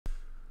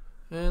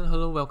And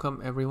hello,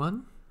 welcome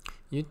everyone.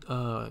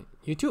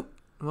 YouTube,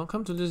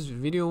 welcome to this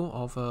video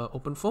of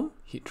OpenFoam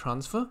Heat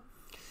Transfer.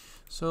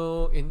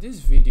 So in this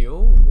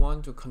video, we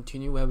want to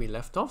continue where we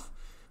left off,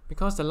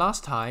 because the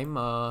last time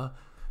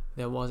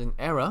there was an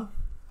error.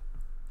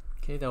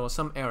 Okay, there was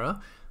some error.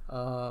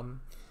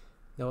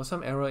 There was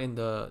some error in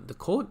the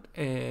code,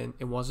 and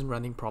it wasn't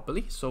running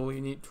properly. So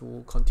we need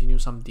to continue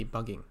some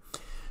debugging.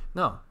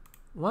 Now,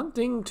 one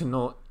thing to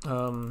note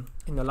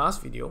in the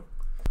last video.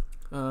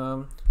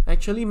 I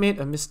actually made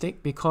a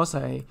mistake because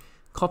I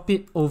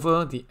copied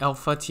over the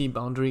alpha t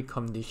boundary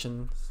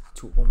condition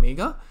to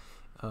omega,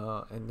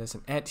 and there's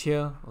an add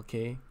here.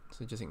 Okay,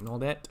 so just ignore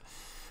that.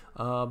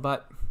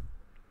 But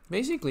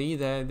basically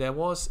there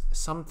was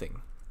something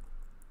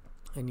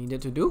I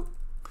needed to do.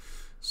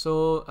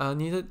 So I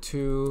needed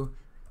to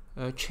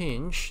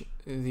change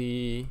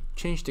the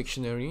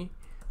dictionary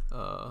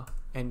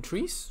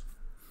entries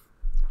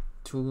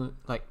to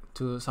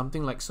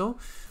something like so,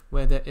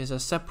 where there is a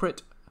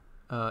separate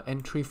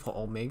entry for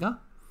omega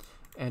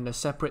and a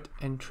separate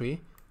entry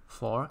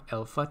for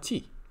alpha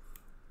t.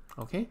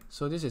 Okay,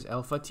 so this is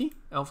alpha t.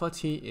 Alpha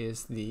t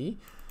is the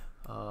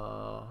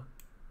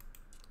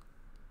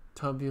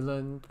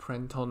turbulent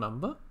Prandtl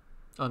number.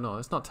 Oh no,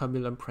 it's not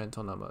turbulent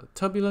Prandtl number.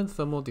 Turbulent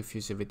thermal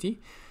diffusivity.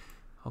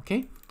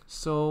 Okay,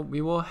 so we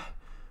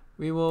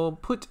will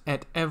put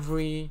at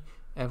every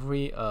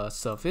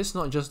surface,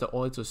 not just the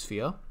oil to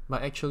sphere,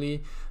 but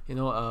actually,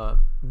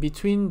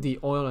 between the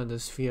oil and the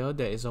sphere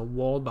there is a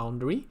wall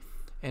boundary,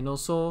 and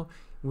also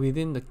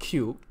within the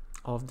cube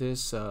of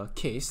this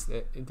case,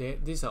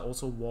 these are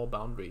also wall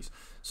boundaries.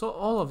 So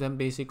all of them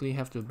basically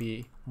have to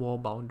be wall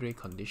boundary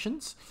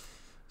conditions.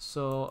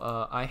 So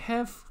I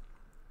have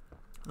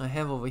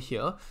over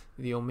here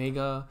the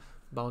omega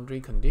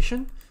boundary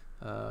condition.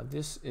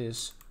 This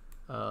is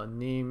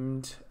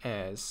named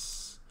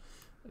as,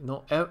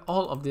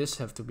 all of this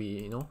have to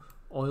be,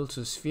 oil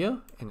to sphere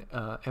and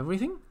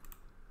everything.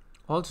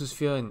 Oil to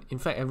sphere, and in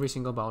fact every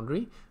single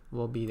boundary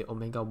will be the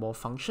omega wall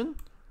function,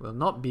 will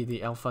not be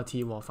the alpha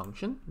t wall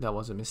function. That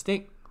was a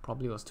mistake,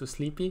 probably was too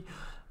sleepy,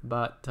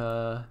 but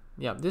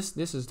yeah, this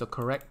is the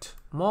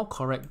more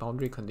correct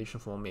boundary condition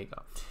for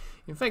omega.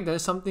 In fact,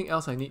 there's something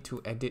else I need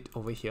to edit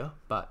over here,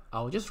 but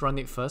I'll just run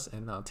it first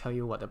and I'll tell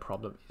you what the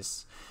problem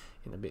is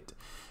in a bit.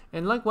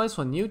 And likewise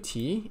for nu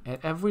t,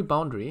 at every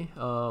boundary,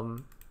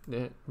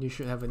 you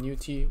should have a nu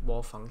t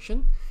wall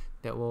function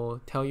that will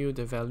tell you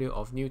the value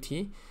of nu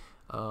t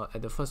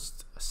at the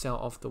first cell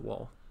of the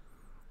wall.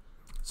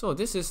 So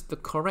this is the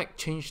correct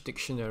change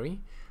dictionary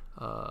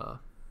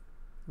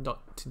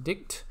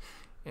 .dict,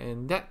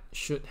 and that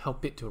should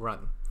help it to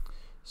run.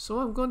 So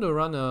I'm going to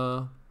run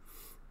a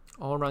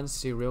all run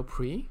serial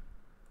pre,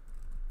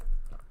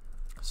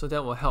 so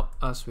that will help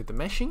us with the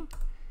meshing.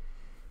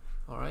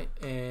 Alright,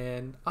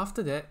 and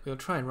after that we'll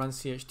try and run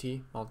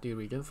CHT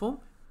multi-region foam,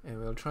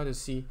 and we'll try to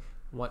see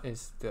what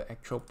is the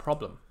actual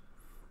problem.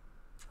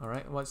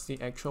 Alright, what's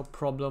the actual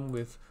problem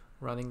with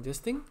running this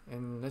thing,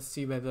 and let's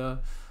see whether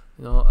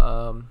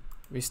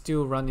we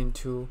still run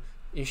into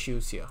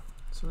issues here.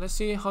 So let's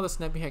see how the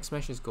snappy hex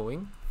mesh is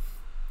going.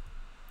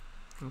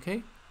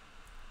 Okay,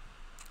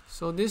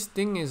 so this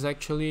thing is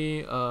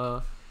actually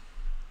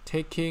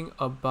taking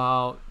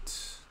about,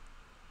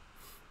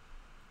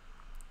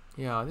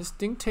 this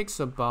thing takes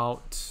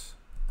about,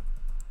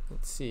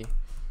 let's see,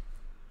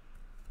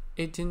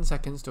 18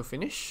 seconds to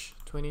finish,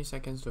 20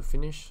 seconds to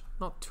finish,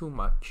 not too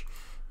much.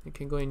 You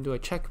can go and do a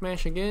check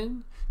mesh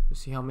again to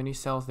see how many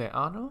cells there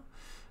are now.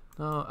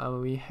 Now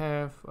we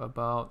have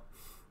about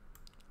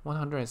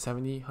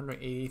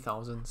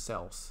 180,000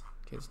 cells.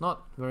 Okay, it's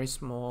not very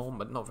small,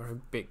 but not very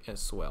big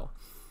as well.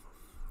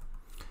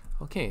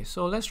 Okay,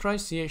 so let's try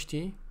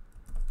CHT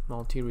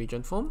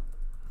multi-region foam,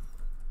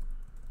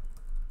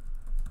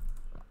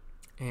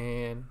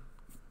 and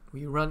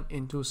we run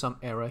into some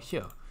error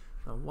here.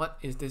 Now, what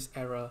is this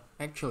error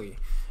actually?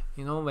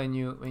 When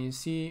you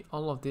see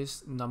all of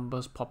these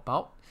numbers pop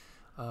out,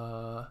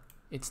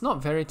 it's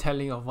not very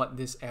telling of what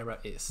this error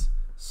is.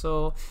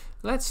 So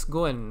let's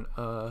go and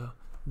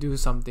do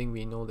something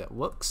we know that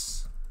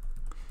works.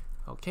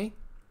 Okay,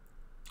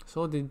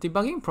 so the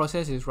debugging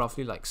process is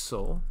roughly like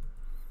so.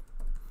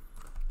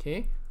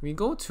 Okay, we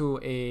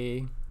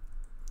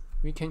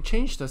can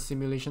change the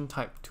simulation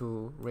type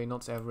to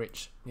Reynolds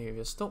average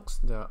Navier-Stokes,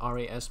 the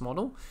RAS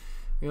model.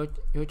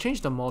 We'll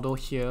change the model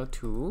here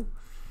to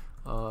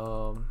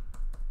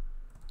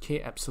k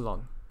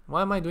epsilon.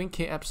 Why am I doing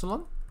k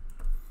epsilon?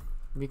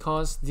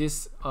 Because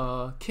this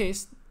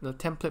case, the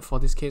template for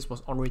this case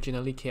was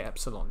originally k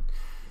epsilon.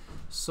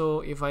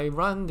 So if I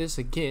run this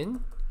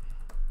again,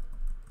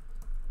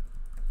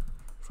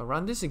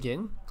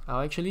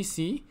 I'll actually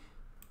see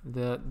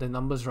the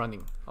numbers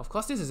running. Of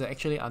course, this is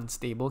actually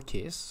unstable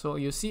case. So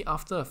you see,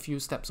 after a few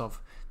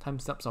time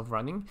steps of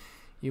running,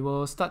 you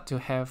will start to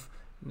have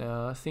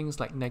things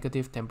like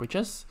negative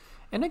temperatures,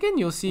 and again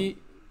you'll see,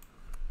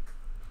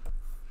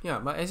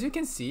 but as you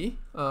can see,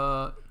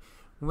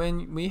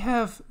 when we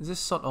have this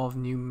sort of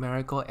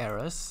numerical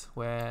errors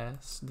where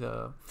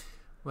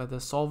the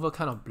solver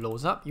kind of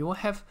blows up, you will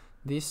have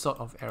these sort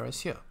of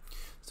errors here.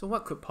 So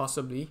what could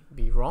possibly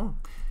be wrong?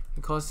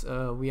 Because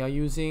we are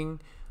using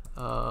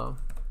a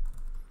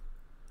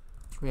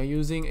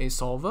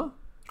solver,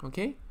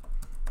 okay?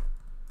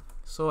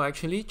 So I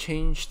actually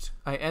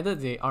I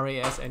added the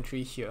RAS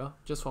entry here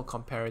just for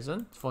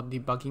comparison, for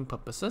debugging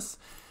purposes.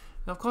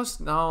 And of course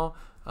now,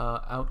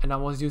 I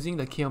was using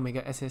the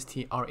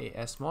kOmegaSST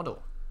RAS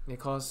model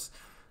because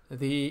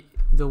the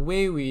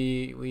way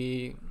we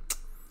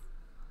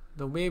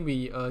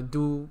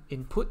do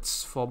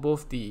inputs for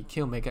both the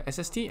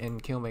kOmegaSST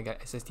and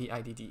kOmegaSST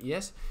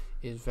IDDES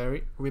is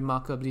very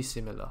remarkably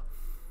similar.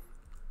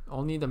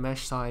 Only the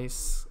mesh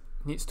size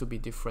needs to be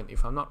different,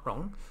 if I'm not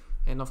wrong,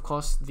 and of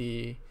course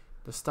the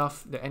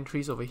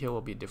entries over here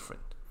will be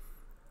different.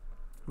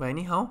 But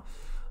anyhow,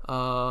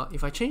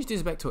 if I change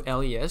this back to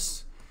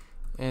LES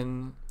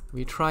and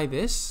we try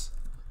this,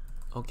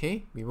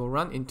 okay, we will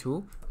run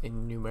into a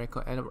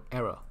numerical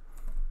error.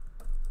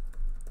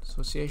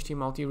 So CHT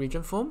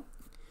multi-region foam,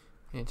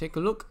 and take a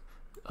look.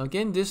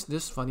 Again,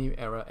 this funny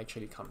error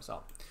actually comes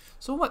out.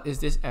 So what is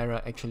this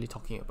error actually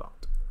talking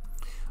about?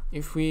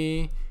 If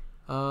we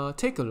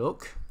take a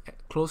look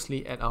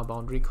closely at our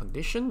boundary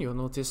condition, you'll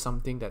notice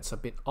something that's a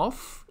bit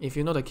off. If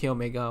you know the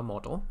kOmega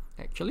model,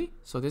 actually,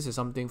 so this is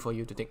something for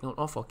you to take note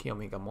of for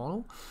kOmega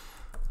model.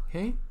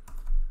 Okay,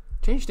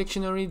 change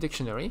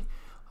dictionary.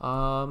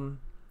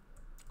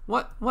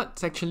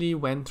 What actually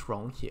went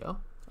wrong here?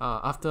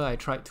 After I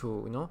tried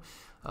to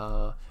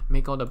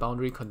make all the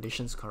boundary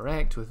conditions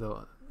correct with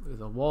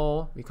the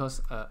wall,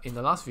 because in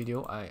the last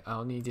video I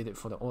only did it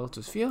for the oil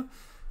to sphere,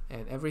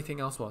 and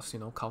everything else was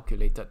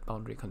calculated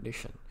boundary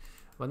condition.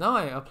 But now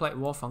I applied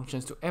wall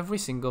functions to every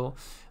single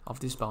of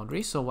these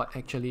boundaries. So what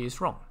actually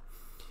is wrong?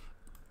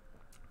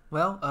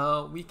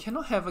 Well, we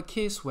cannot have a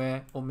case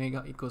where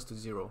omega equals to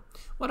 0.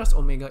 What does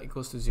omega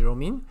equals to 0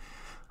 mean?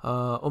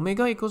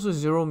 Omega equals to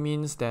 0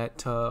 means that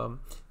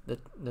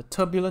the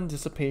turbulent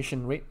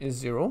dissipation rate is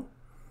 0.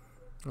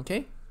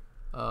 Okay,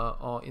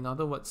 or in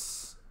other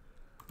words,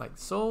 like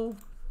so.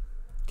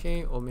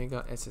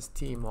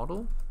 kOmegaSST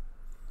model.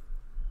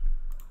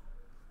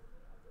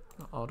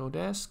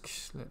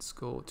 Autodesk. Let's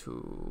go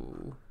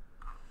to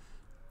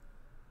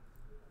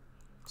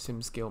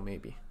SimScale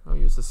maybe. I'll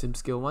use the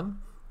SimScale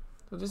one.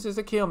 So this is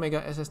the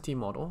kOmegaSST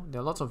model.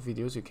 There are lots of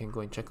videos you can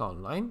go and check out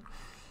online.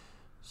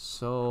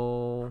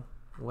 So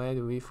where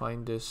do we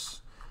find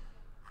this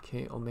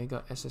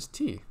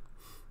kOmegaSST?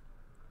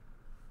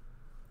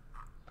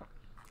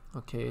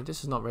 Okay,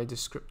 this is not very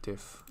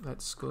descriptive.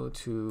 Let's go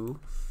to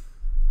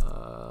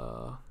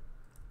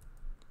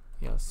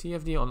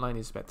CFD Online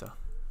is better.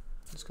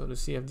 Let's go to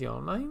CFD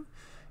Online.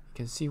 You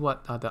can see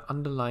what are the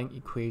underlying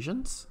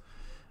equations.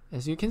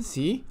 As you can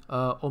see,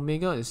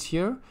 omega is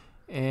here,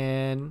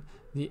 and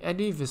the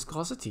eddy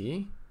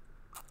viscosity,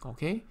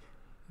 okay,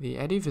 the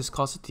eddy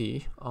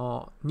viscosity,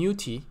 or nu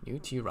t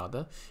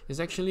rather, is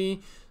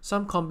actually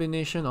some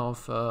combination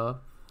of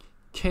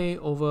k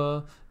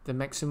over the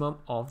maximum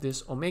of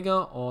this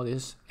omega or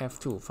this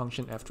f2,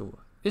 function f2.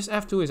 This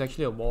f2 is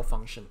actually a wall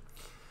function.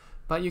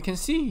 But you can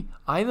see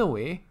either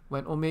way,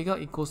 when omega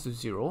equals to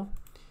 0,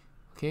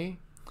 okay,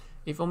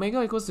 if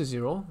omega equals to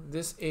 0,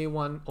 this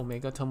a1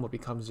 omega term will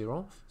become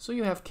 0. So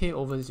you have k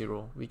over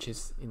 0, which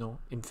is,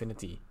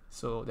 infinity.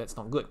 So that's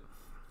not good.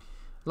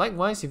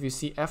 Likewise, if you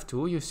see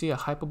f2, you see a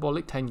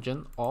hyperbolic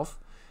tangent of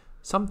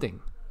something.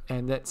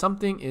 And that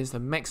something is the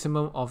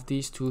maximum of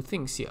these two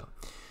things here.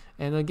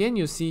 And again,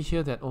 you see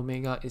here that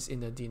omega is in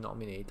the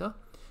denominator.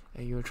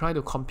 And you try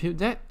to compute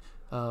that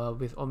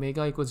with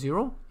omega equals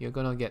 0, you're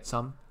going to get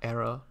some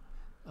error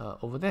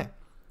over there.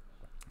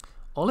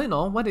 All in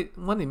all, what it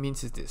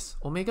means is this: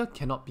 omega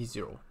cannot be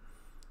 0.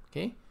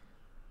 Okay,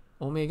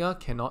 omega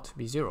cannot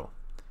be 0.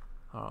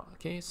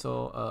 Okay,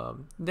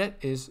 so that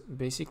is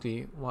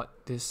basically what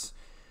this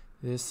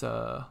is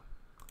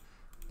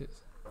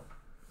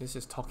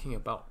talking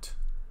about.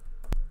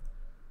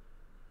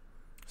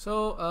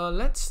 So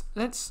let's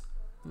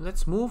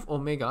move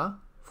omega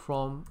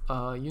from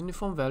a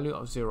uniform value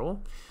of 0.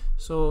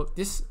 So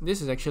this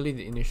is actually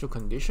the initial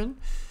condition.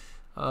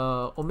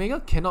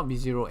 Omega cannot be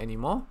 0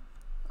 anymore.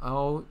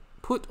 I'll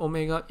put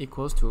omega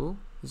equals to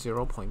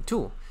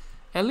 0.2,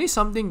 at least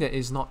something that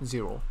is not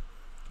 0.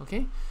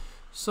 Okay,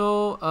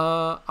 so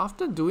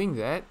after doing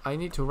that, I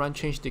need to run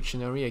change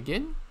dictionary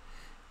again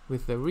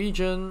with the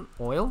region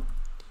oil.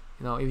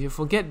 Now if you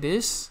forget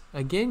this,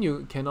 again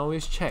you can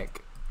always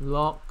check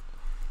log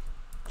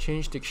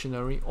change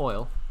dictionary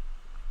oil.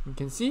 You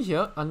can see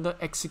here under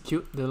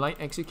execute, the line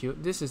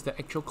execute, this is the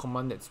actual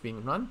command that's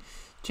being run.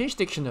 Change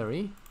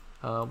dictionary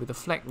with the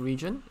flag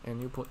region, and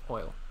you put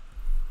oil.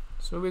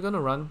 So we're going to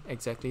run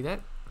exactly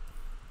that.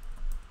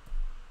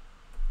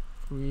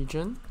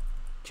 Region,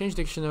 change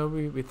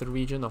dictionary with the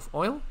region of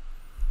oil,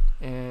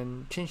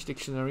 and change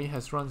dictionary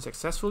has run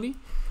successfully.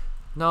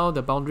 Now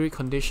the boundary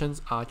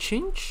conditions are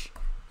changed.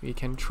 We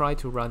can try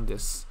to run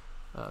this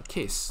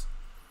case.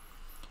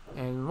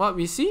 And what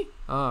we see,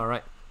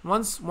 right,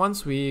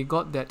 once we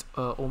got that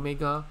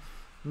omega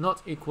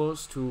not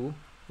equals to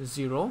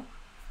 0,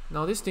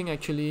 now this thing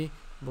actually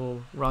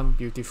will run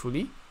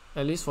beautifully.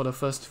 at least for the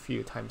first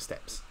few time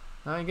steps.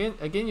 Now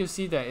again you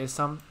see there is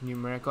some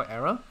numerical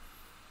error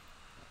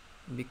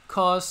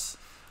because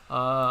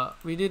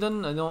we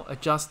didn't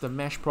adjust the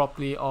mesh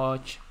properly, or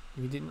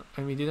we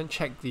didn't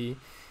check the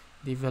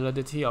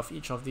validity of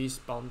each of these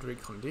boundary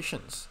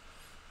conditions.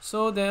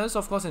 So there's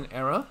of course an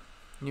error,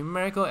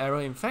 numerical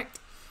error in fact.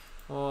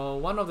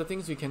 One of the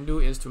things we can do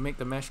is to make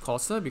the mesh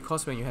coarser,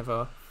 because when you have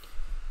a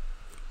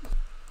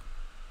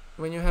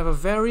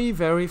very,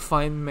 very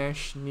fine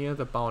mesh near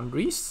the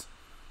boundaries,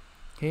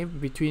 okay,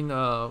 between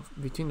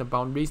the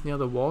boundaries near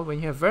the wall, when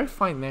you have very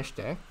fine mesh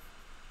there,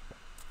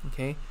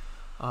 okay,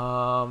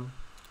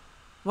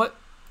 what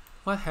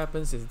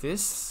happens is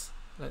this.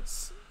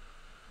 Let's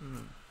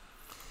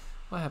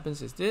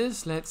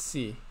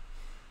see.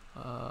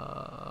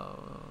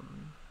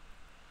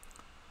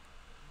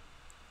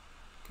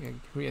 Okay,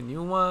 create a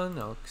new one.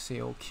 I'll say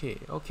okay.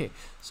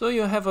 So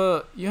you have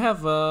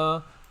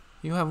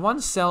one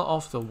cell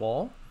off the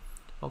wall,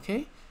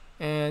 okay,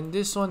 and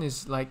this one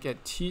is like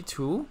at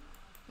T2,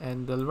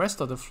 and the rest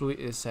of the fluid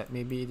is at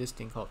maybe this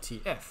thing called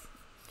TF.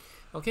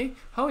 Okay,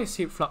 how is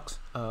heat flux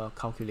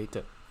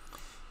calculated?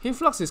 Heat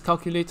flux is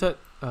calculated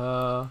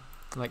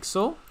like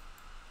so.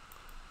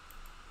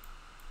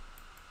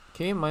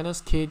 Okay,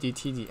 minus k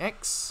dt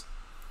dx.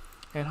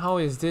 And how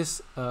is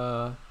this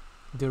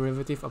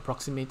derivative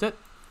approximated?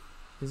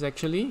 Is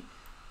actually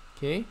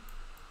okay,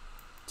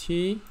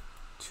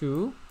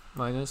 T2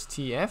 minus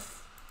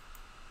TF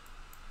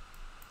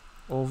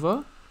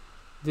over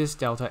this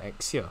delta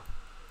x here.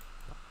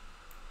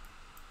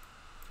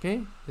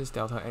 Okay, this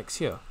delta x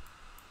here.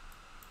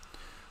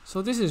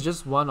 So this is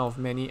just one of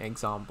many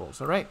examples.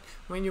 All right,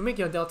 when you make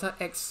your delta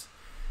x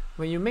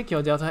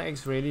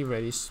really,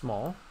 really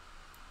small,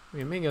 when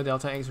you make your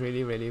delta x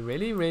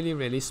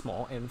really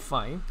small and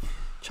fine,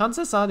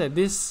 chances are that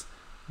this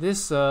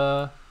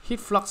heat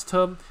flux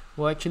term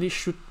will actually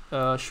shoot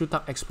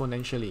up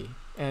exponentially,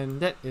 and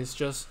that is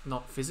just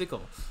not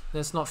physical.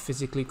 That's not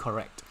physically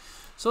correct.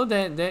 So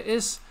there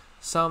is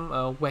some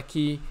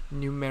wacky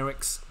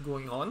numerics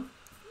going on,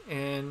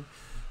 and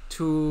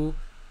to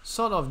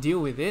sort of deal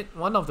with it,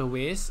 one of the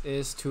ways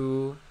is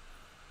to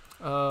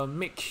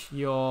make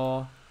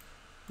your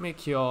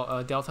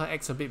delta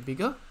x a bit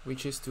bigger,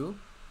 which is to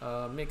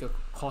make a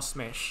coarse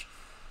mesh,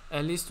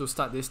 at least to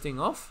start this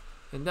thing off,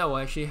 and that will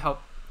actually help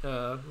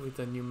with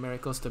the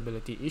numerical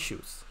stability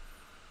issues.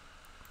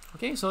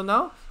 Okay, so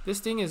now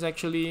this thing is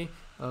actually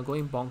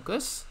going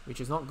bonkers,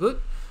 which is not good.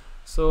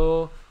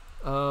 So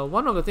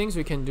one of the things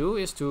we can do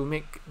is to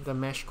make the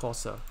mesh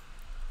coarser.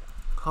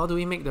 How do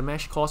we make the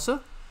mesh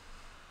coarser?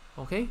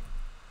 Okay,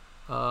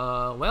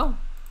 well,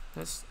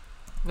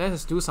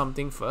 let's do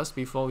something first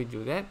before we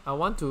do that. I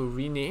want to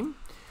rename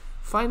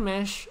fine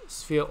mesh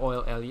sphere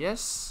oil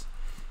LES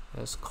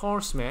as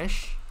coarse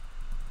mesh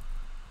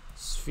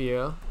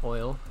sphere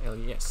oil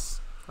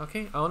LES.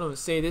 Okay, I want to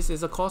say this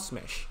is a coarse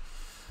mesh.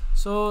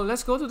 So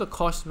let's go to the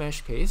coarse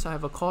mesh case. I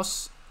have a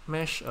coarse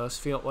mesh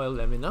sphere oil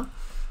laminar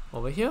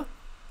over here.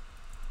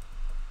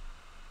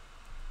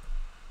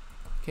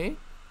 Okay,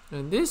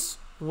 and this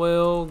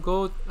will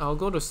go, I'll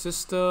go to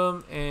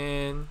system,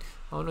 and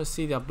I want to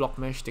see their block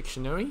mesh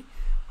dictionary.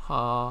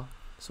 So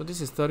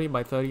this is 30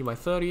 by 30 by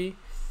 30.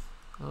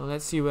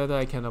 Let's see whether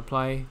I can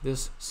apply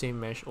this same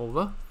mesh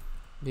over,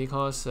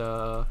 because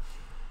I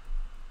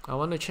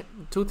want to check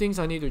two things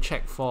I need to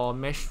check for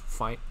mesh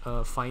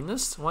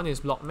fineness. One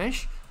is block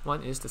mesh,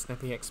 one is the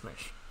SnappyX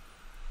mesh.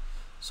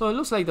 So it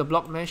looks like the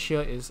block mesh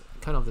here is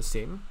kind of the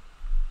same.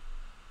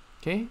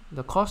 Okay,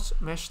 the coarse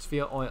mesh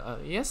sphere oil,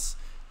 yes,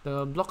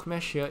 the block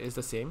mesh here is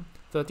the same,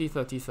 30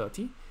 30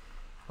 30.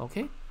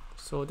 Okay,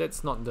 so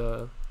that's not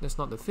the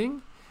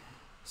thing.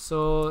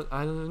 So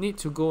I'll need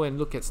to go and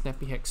look at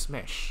SnappyX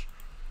mesh.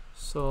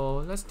 So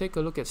let's take a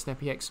look at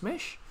SnappyX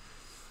mesh.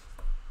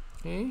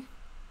 Okay,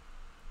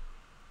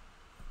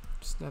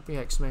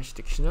 SnappyX mesh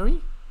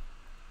dictionary.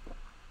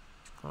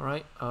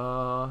 Alright,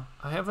 I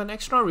have an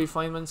extra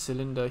refinement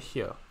cylinder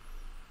here.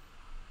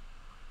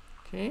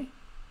 Okay,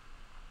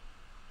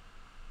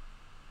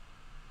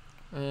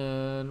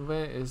 and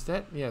where is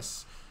that?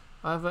 Yes,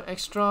 I have an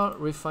extra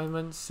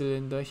refinement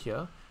cylinder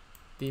here.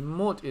 The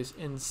mode is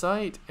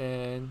inside,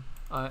 and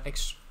I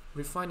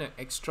refine an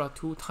extra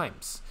 2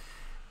 times.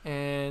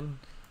 And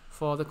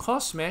for the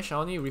coarse mesh, I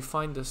only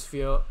refine the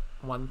sphere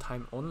 1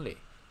 time only.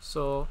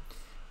 So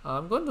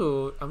I'm going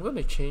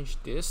to change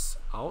this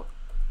out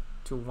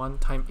to 1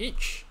 time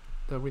each,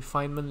 the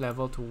refinement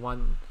level to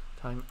 1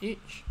 time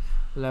each,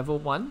 level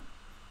 1,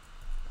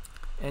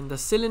 and the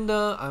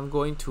cylinder I'm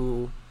going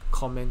to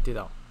comment it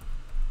out.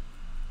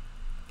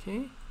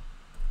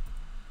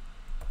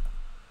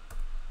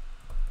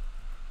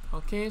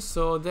 Okay,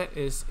 so that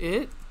is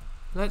it.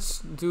 Let's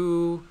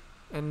do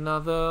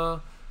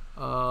another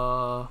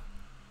I'm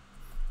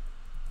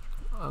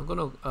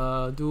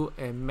gonna do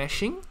a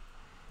meshing.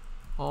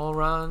 All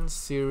run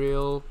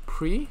serial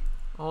pre.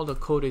 All the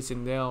code is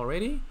in there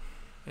already,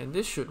 and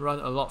this should run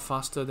a lot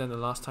faster than the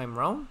last time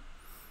round.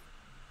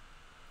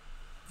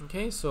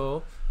 Okay,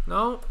 so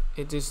now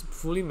it is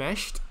fully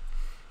meshed,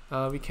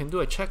 we can do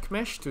a check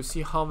mesh to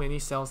see how many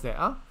cells there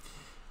are.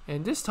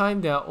 And this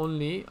time there are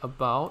only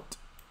about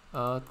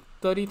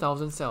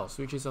 30,000 cells,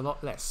 which is a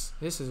lot less.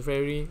 This is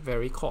very,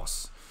 very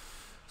coarse.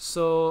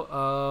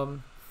 So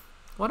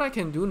what I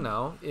can do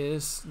now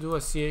is do a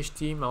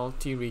CHT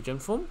multi-region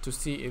foam to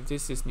see if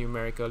this is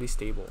numerically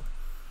stable.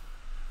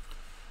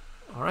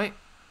 Alright.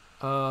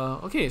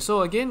 Okay,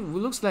 so again, it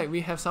looks like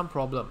we have some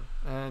problem,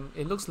 and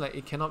it looks like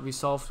it cannot be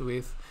solved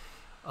with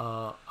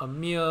a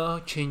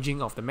mere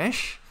changing of the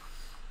mesh.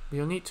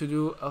 We'll need to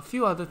do a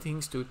few other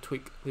things to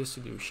tweak this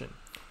solution.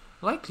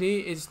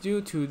 Likely it's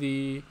due to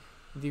the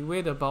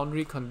way the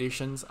boundary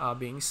conditions are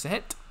being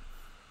set,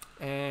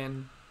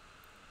 and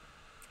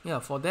yeah,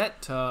 for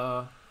that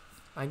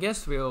I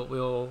guess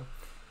we'll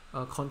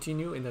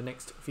continue in the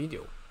next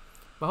video.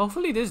 But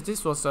hopefully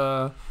this was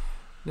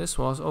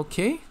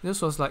okay.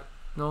 This was like,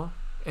 you know,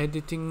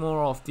 editing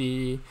more of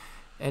the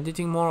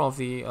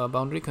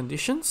boundary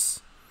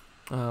conditions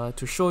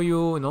to show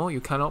you, you know,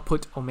 you cannot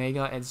put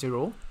omega at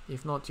 0,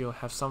 if not you'll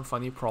have some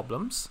funny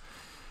problems.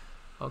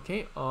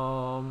 Okay,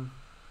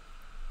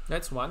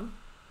 that's one.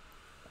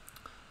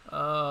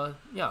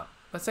 Yeah,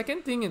 the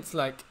second thing, it's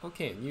like,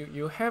 okay,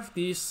 you have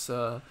these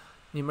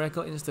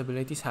numerical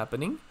instabilities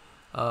happening.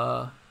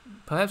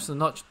 Perhaps you're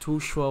not too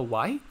sure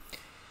why,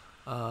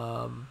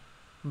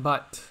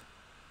 but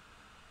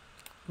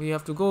we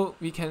have to go.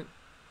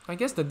 I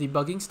guess the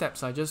debugging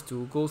steps are just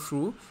to go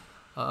through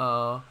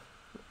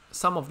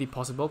some of the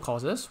possible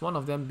causes. One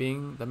of them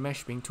being the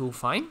mesh being too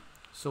fine.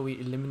 So we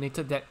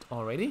eliminated that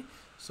already.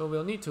 So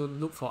we'll need to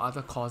look for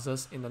other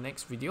causes in the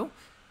next video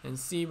and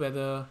see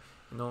whether,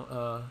 you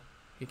know,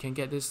 we can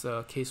get this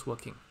case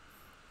working.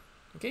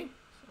 Okay,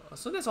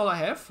 so that's all I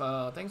have.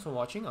 Thanks for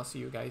watching. I'll see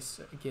you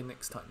guys again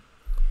next time.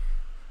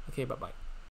 Okay, bye bye.